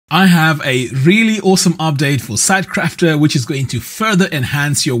I have a really awesome update for SiteKrafter, which is going to further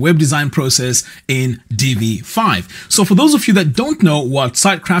enhance your web design process in Divi 5. So for those of you that don't know what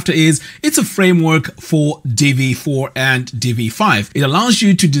SiteKrafter is, it's a framework for Divi 4 and Divi 5. It allows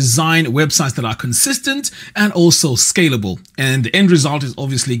you to design websites that are consistent and also scalable. And the end result is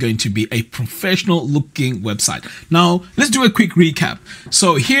obviously going to be a professional looking website. Now, let's do a quick recap.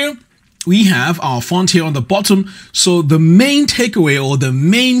 So here, we have our font here on the bottom. So the main takeaway or the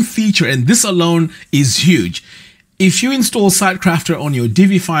main feature, and this alone is huge. If you install SiteKrafter on your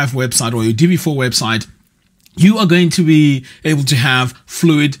Divi 5 website or your Divi 4 website, you are going to be able to have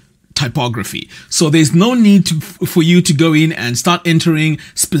fluid typography. So there's no need for you to go in and start entering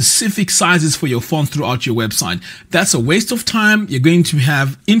specific sizes for your fonts throughout your website. That's a waste of time. You're going to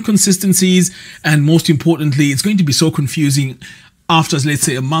have inconsistencies, and most importantly, it's going to be so confusing. After, let's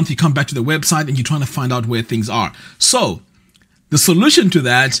say, a month, you come back to the website and you're trying to find out where things are. So the solution to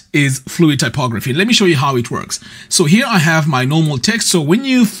that is fluid typography. Let me show you how it works. So here I have my normal text. So when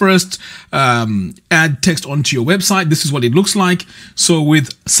you first add text onto your website, this is what it looks like. So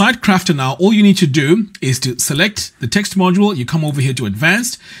with SiteKrafter now, all you need to do is to select the text module. You come over here to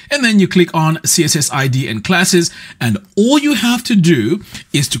advanced, and then you click on CSS ID and classes. And all you have to do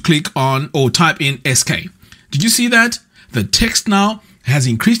is to click on or type in SK. Did you see that? The text now has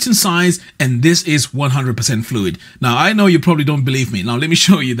increased in size, and this is 100% fluid. Now, I know you probably don't believe me. Now, let me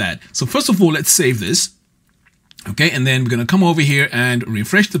show you that. So first of all, let's save this. Okay, and then we're going to come over here and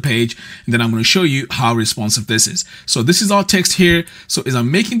refresh the page, and then I'm going to show you how responsive this is. So this is our text here. So as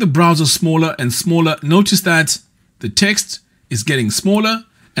I'm making the browser smaller and smaller, notice that the text is getting smaller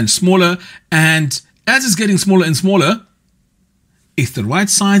and smaller, and as it's getting smaller and smaller, it's the right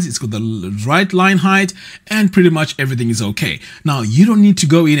size, it's got the right line height, and pretty much everything is okay. Now, you don't need to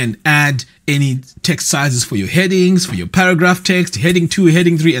go in and add any text sizes for your headings, for your paragraph text, heading 2,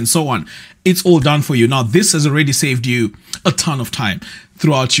 heading 3, and so on. It's all done for you. Now, this has already saved you a ton of time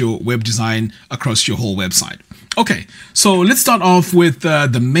throughout your web design across your whole website. Okay, so let's start off with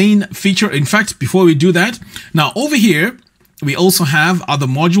the main feature. In fact, before we do that, now over here, we also have other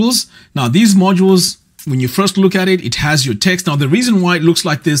modules. Now, these modules, when you first look at it, it has your text. Now, the reason why it looks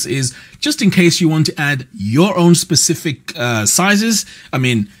like this is just in case you want to add your own specific sizes. I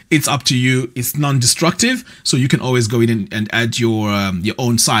mean, it's up to you. It's non-destructive, so you can always go in and add your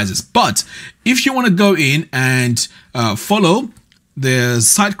own sizes. But if you want to go in and follow the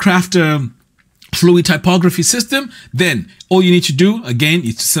SiteKrafter fluid typography system, then all you need to do, again,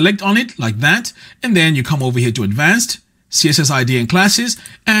 is to select on it like that, and then you come over here to advanced, CSS ID and classes,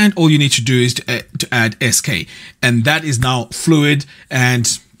 and all you need to do is to add SK, and that is now fluid,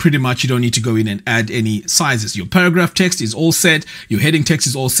 and pretty much you don't need to go in and add any sizes. Your paragraph text is all set, your heading text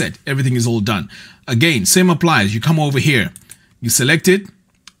is all set, everything is all done. Again, same applies. You come over here, you select it,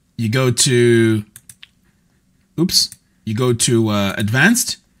 you go to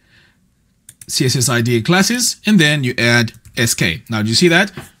advanced, CSS ID and classes, and then you add SK. Now, do you see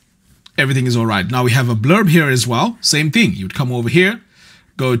that? Everything is all right. Now we have a blurb here as well. Same thing. You would come over here,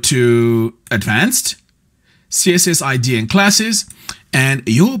 go to advanced, CSS ID and classes, and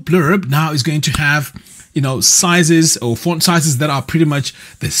your blurb now is going to have, sizes or font sizes that are pretty much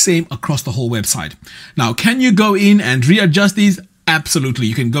the same across the whole website. Now, can you go in and readjust these? Absolutely.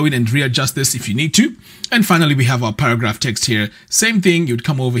 You can go in and readjust this if you need to. And finally, we have our paragraph text here. Same thing. You'd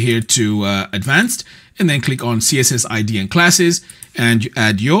come over here to advanced, and then click on CSS ID and classes, and you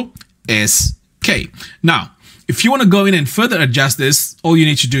add your SK. Now, if you want to go in and further adjust this, all you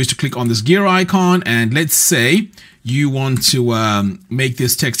need to do is to click on this gear icon, and let's say you want to make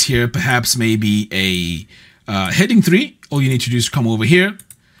this text here perhaps maybe a heading 3. All you need to do is come over here,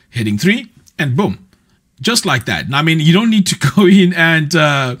 heading 3, and boom, just like that. Now, I mean, you don't need to go in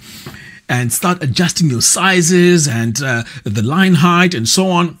and start adjusting your sizes and the line height and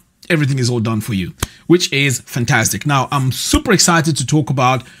so on. Everything is all done for you, which is fantastic. Now, I'm super excited to talk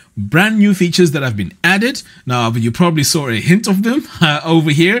about brand new features that have been added. Now, you probably saw a hint of them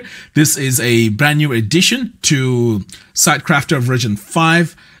over here. This is a brand new addition to SiteKrafter version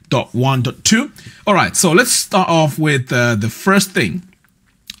 5.1.2. All right, so let's start off with the first thing,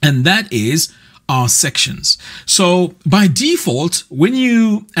 and that is our sections. So by default, when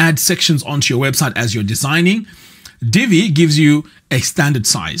you add sections onto your website as you're designing, Divi gives you a standard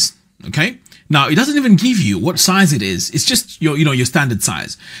size. Okay. Now, it doesn't even give you what size it is. It's just your standard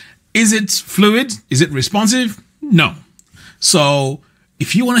size. Is it fluid? Is it responsive? No. So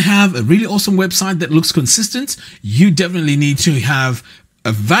if you want to have a really awesome website that looks consistent, you definitely need to have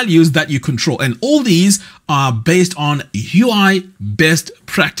values that you control. And all these are based on UI best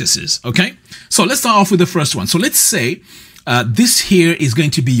practices. Okay. So let's start off with the first one. So let's say this here is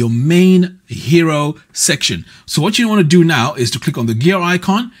going to be your main hero section. So what you want to do now is to click on the gear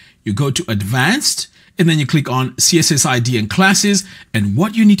icon, you go to advanced, and then you click on CSS ID and classes. And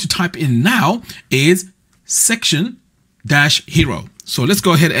what you need to type in now is section-hero. So let's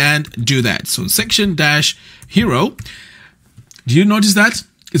go ahead and do that. So section-hero. Do you notice that?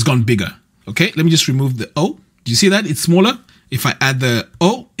 It's gone bigger. Okay, let me just remove the O. Do you see that? It's smaller. If I add the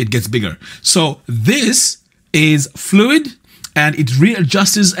O, it gets bigger. So this is fluid and it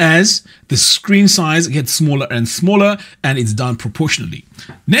readjusts as the screen size gets smaller and smaller, and it's done proportionally.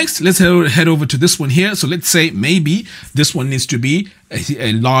 Next, let's head over to this one here. So let's say maybe this one needs to be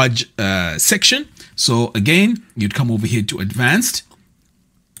a large section. So again, you'd come over here to advanced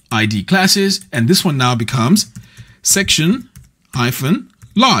ID classes, and this one now becomes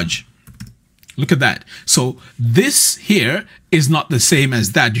section-large. Look at that. So this here is not the same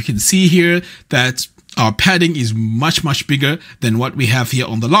as that. You can see here that our padding is much, much bigger than what we have here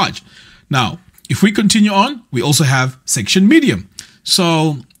on the large. Now, if we continue on, we also have section medium.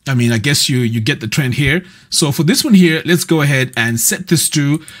 So, I mean, I guess you get the trend here. So for this one here, let's go ahead and set this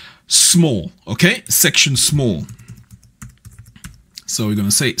to small. Okay, section small. So we're going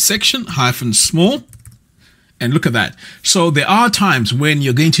to say section-small, and look at that. So there are times when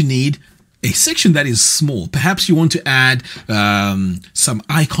you're going to need a section that is small. Perhaps you want to add some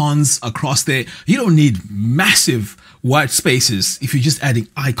icons across there. You don't need massive white spaces if you're just adding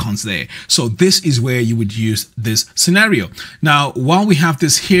icons there. So this is where you would use this scenario. Now, while we have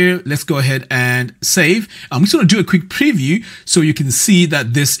this here, let's go ahead and save. I'm just going to do a quick preview so you can see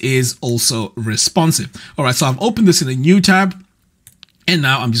that this is also responsive. All right, so I've opened this in a new tab, and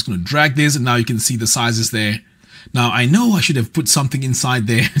now I'm just going to drag this, and now you can see the sizes there. Now, I know I should have put something inside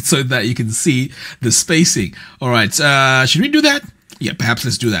there so that you can see the spacing. All right, should we do that? Yeah, perhaps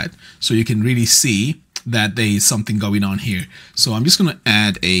let's do that. So you can really see that there is something going on here. So I'm just going to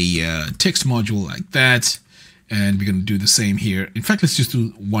add a text module like that. And we're going to do the same here. In fact, let's just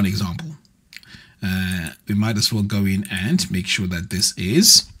do one example. We might as well go in and make sure that this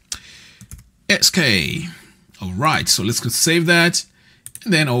is SK. All right, so let's go save that.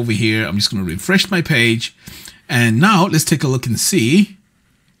 And then over here, I'm just going to refresh my page. And now let's take a look and see.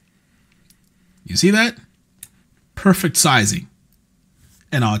 You see that? Perfect sizing.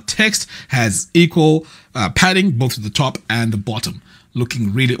 And our text has equal padding, both at the top and the bottom.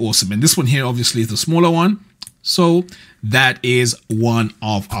 Looking really awesome. And this one here obviously is the smaller one. So that is one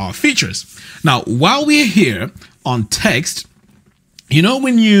of our features. Now, while we're here on text, you know,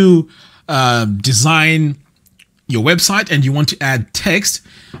 when you design your website and you want to add text,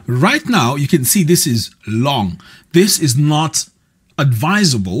 right now you can see this is long. This is not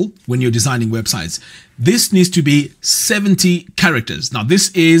advisable when you're designing websites. This needs to be 70 characters. Now,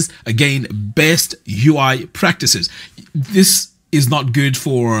 this is, again, best UI practices. This is not good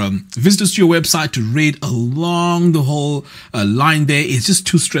for visitors to your website to read along the whole line there. It's just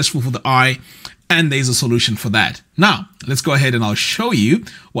too stressful for the eye. And there's a solution for that. Now, let's go ahead and I'll show you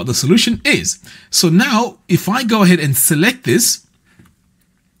what the solution is. So now, if I go ahead and select this,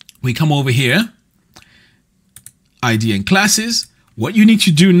 we come over here, ID and classes. What you need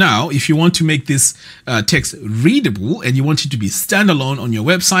to do now, if you want to make this text readable and you want it to be standalone on your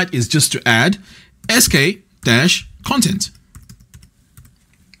website, is just to add sk-content.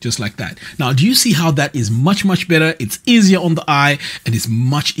 Just like that. Now, do you see how that is much, much better? It's easier on the eye and it's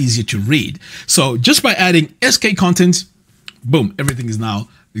much easier to read. So just by adding SK content, boom, everything is now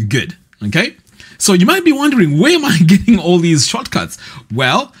good. Okay. So you might be wondering, where am I getting all these shortcuts?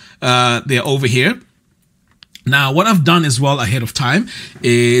 Well, they're over here. Now, what I've done as well ahead of time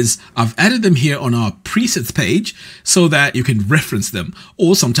is I've added them here on our presets page so that you can reference them.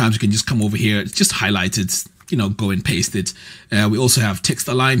 Or sometimes you can just come over here, it's just highlighted, you know, go and paste it. We also have text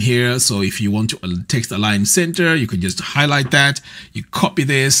align here. So if you want to text align center, you can just highlight that. You copy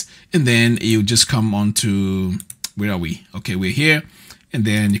this and then you just come on to, where are we? Okay, we're here. And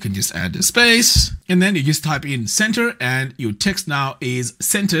then you can just add a space and then you just type in center and your text now is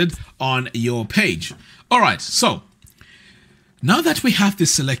centered on your page. All right, so now that we have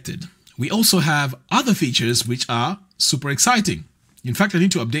this selected, we also have other features which are super exciting. In fact, I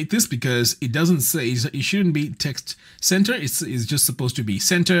need to update this because it doesn't say, it shouldn't be text center. It's just supposed to be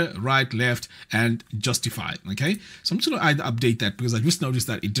center, right, left, and justify. Okay, so I'm just going to update that because I just noticed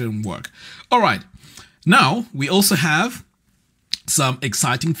that it didn't work. All right, now we also have some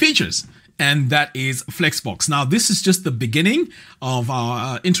exciting features, and that is Flexbox. Now, this is just the beginning of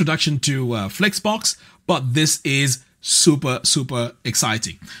our introduction to Flexbox, but this is super, super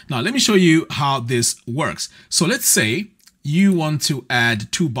exciting. Now, let me show you how this works. So let's say you want to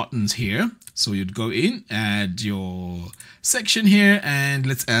add two buttons here. So you'd go in, add your section here, and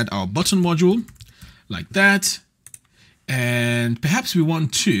let's add our button module like that. And perhaps we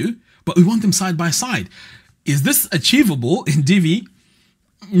want two, but we want them side by side. Is this achievable in Divi?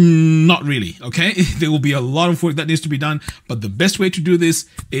 Not really, okay? There will be a lot of work that needs to be done, but the best way to do this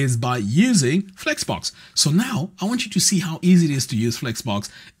is by using Flexbox. So now I want you to see how easy it is to use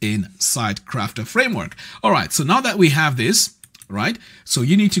Flexbox in SiteKrafter framework. All right, so now that we have this, right? So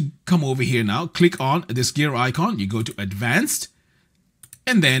you need to come over here now, click on this gear icon, you go to advanced,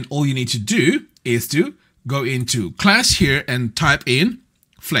 and then all you need to do is to go into class here and type in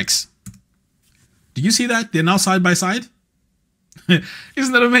flex. Did you see that? They're now side by side.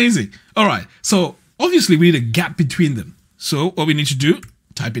 Isn't that amazing? All right, so obviously we need a gap between them. So what we need to do,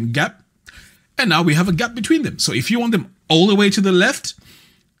 type in gap, and now we have a gap between them. So if you want them all the way to the left,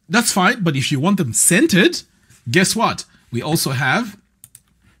 that's fine. But if you want them centered, guess what? We also have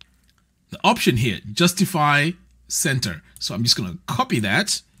the option here, justify center. So I'm just going to copy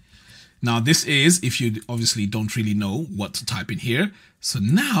that. Now this is if you obviously don't really know what to type in here. So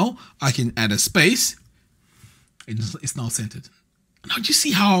now I can add a space. It's now centered. Now do you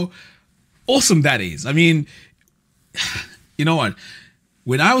see how awesome that is? I mean, you know what?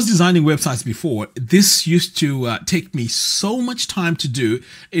 When I was designing websites before, this used to take me so much time to do.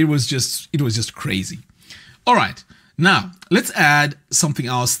 It was just crazy. All right. Now, let's add something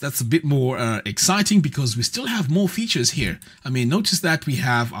else that's a bit more exciting because we still have more features here. I mean, notice that we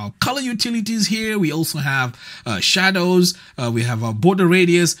have our color utilities here. We also have shadows. We have our border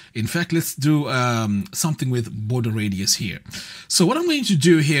radius. In fact, let's do something with border radius here. So what I'm going to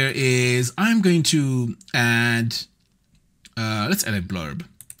do here is I'm going to add, let's add a blurb.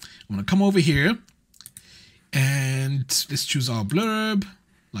 I'm going to come over here and let's choose our blurb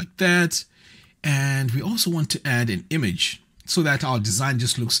like that. And we also want to add an image so that our design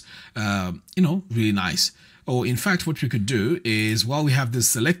just looks, really nice. Or in fact, what we could do is while we have this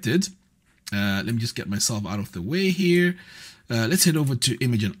selected, let me just get myself out of the way here. Let's head over to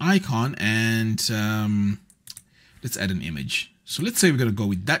image and icon and let's add an image. So let's say we're going to go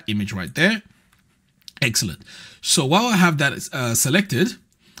with that image right there. Excellent. So while I have that selected,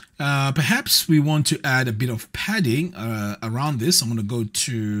 perhaps we want to add a bit of padding around this. I'm going to go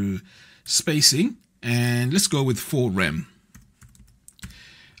to spacing and let's go with 4 rem.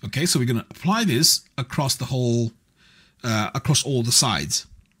 Okay, so we're going to apply this across the whole, across all the sides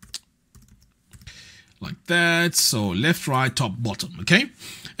like that. So left, right, top, bottom. Okay,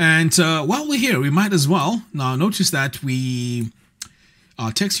 and while we're here, we might as well now notice that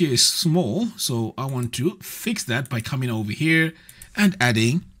our text here is small, so I want to fix that by coming over here and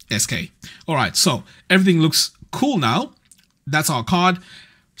adding SK. All right, so everything looks cool now. That's our card.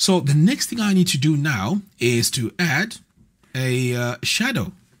 So the next thing I need to do now is to add a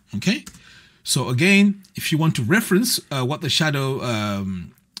shadow. Okay, so again, if you want to reference what the shadow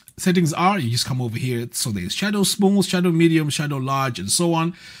settings are, you just come over here. So there's shadow small, shadow medium, shadow large, and so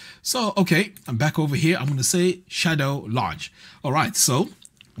on. So okay, I'm back over here. I'm going to say shadow large. All right, so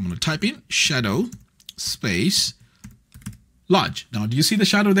I'm going to type in shadow space large. Now, do you see the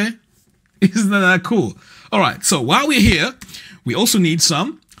shadow there? Isn't that cool? All right, so while we're here, we also need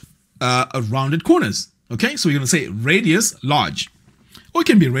some rounded corners. Okay, so we're going to say radius large, or it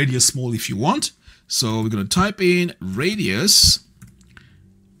can be radius small if you want. So we're going to type in radius,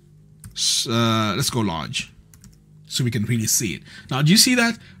 let's go large, so we can really see it. Now, do you see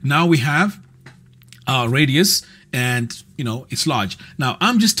that? Now we have our radius and, it's large. Now,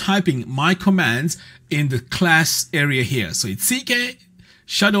 I'm just typing my commands in the class area here. So it's CK,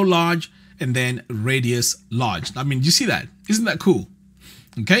 shadow large, and then radius large. I mean, do you see that? Isn't that cool?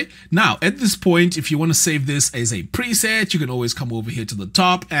 Okay, now at this point, if you want to save this as a preset, you can always come over here to the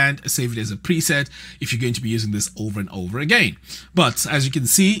top and save it as a preset if you're going to be using this over and over again. But as you can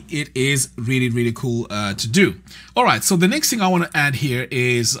see, it is really, really cool to do. All right, so the next thing I want to add here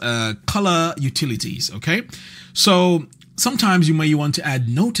is color utilities. Okay, so sometimes you may want to add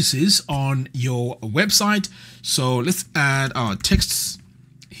notices on your website. So let's add our texts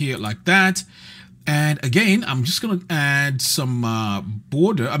here like that. And again, I'm just going to add some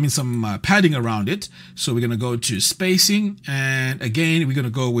some padding around it. So we're going to go to spacing, and again, we're going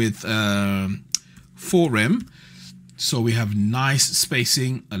to go with 4 rem. So we have nice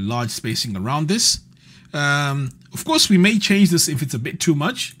spacing, a large spacing around this. Of course, we may change this if it's a bit too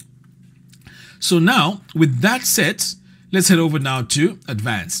much. So now, with that set, let's head over now to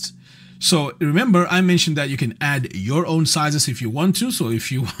advanced. So remember, I mentioned that you can add your own sizes if you want to. So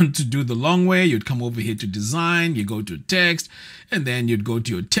if you want to do the long way, you'd come over here to design, you go to text, and then you'd go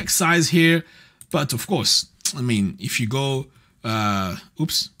to your text size here. But of course, I mean, if you go,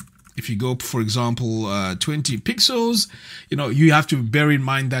 if if you go, for example, 20 pixels, you have to bear in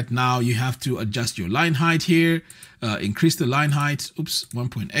mind that now you have to adjust your line height here, increase the line height,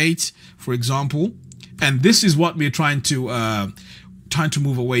 1.8, for example. And this is what we're trying to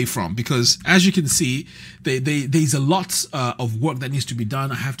move away from, because as you can see, there's a lot of work that needs to be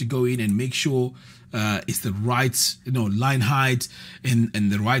done. I have to go in and make sure it's the right line height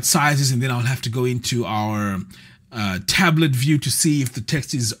and the right sizes, and then I'll have to go into our tablet view to see if the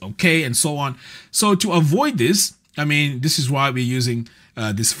text is okay and so on. So to avoid this, this is why we're using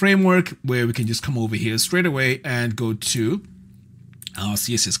this framework, where we can just come over here straight away and go to our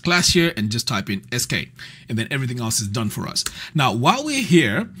CSS class here and just type in SK, and then everything else is done for us. Now, while we're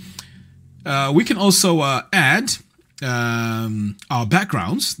here, we can also add our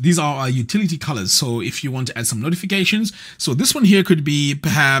backgrounds. These are our utility colors. So if you want to add some notifications, so this one here could be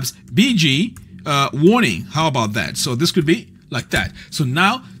perhaps BG warning. How about that? So this could be like that. So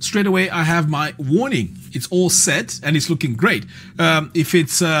now straight away I have my warning. It's all set and it's looking great. If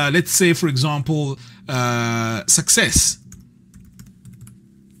it's let's say, for example, success.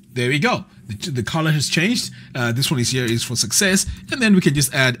 There we go. The color has changed. This one is here is for success, and then we can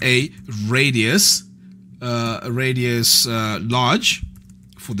just add a radius large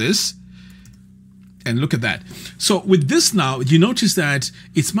for this. And look at that. So with this now, you notice that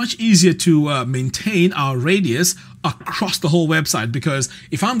it's much easier to maintain our radius across the whole website, because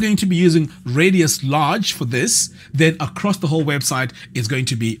if I'm going to be using radius large for this, then across the whole website is going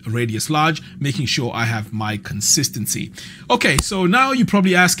to be radius large, making sure I have my consistency. Okay, so now you're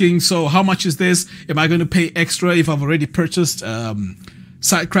probably asking, so how much is this? Am I going to pay extra if I've already purchased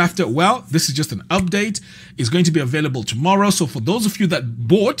SiteKrafter? Well, this is just an update. It's going to be available tomorrow. So for those of you that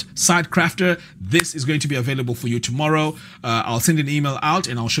bought SiteKrafter, this is going to be available for you tomorrow. I'll send an email out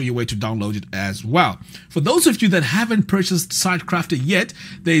and I'll show you where to download it as well. For those of you that haven't purchased SiteKrafter yet,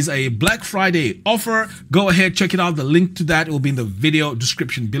 there's a Black Friday offer. Go ahead, check it out. The link to that will be in the video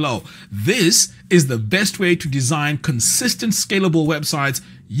description below. This is the best way to design consistent, scalable websites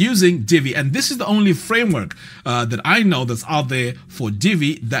using Divi. And this is the only framework that I know that's out there for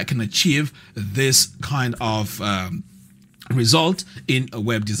Divi that can achieve this kind of result in a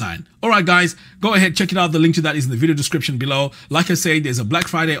web design. All right, guys, go ahead, check it out. The link to that is in the video description below. Like I say, there's a Black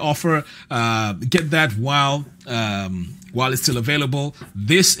Friday offer. Get that while it's still available.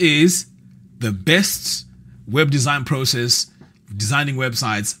 This is the best web design process, designing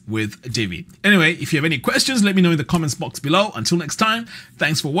websites with Divi. Anyway, if you have any questions, let me know in the comments box below. Until next time,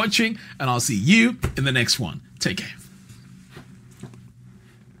 thanks for watching, and I'll see you in the next one. Take care.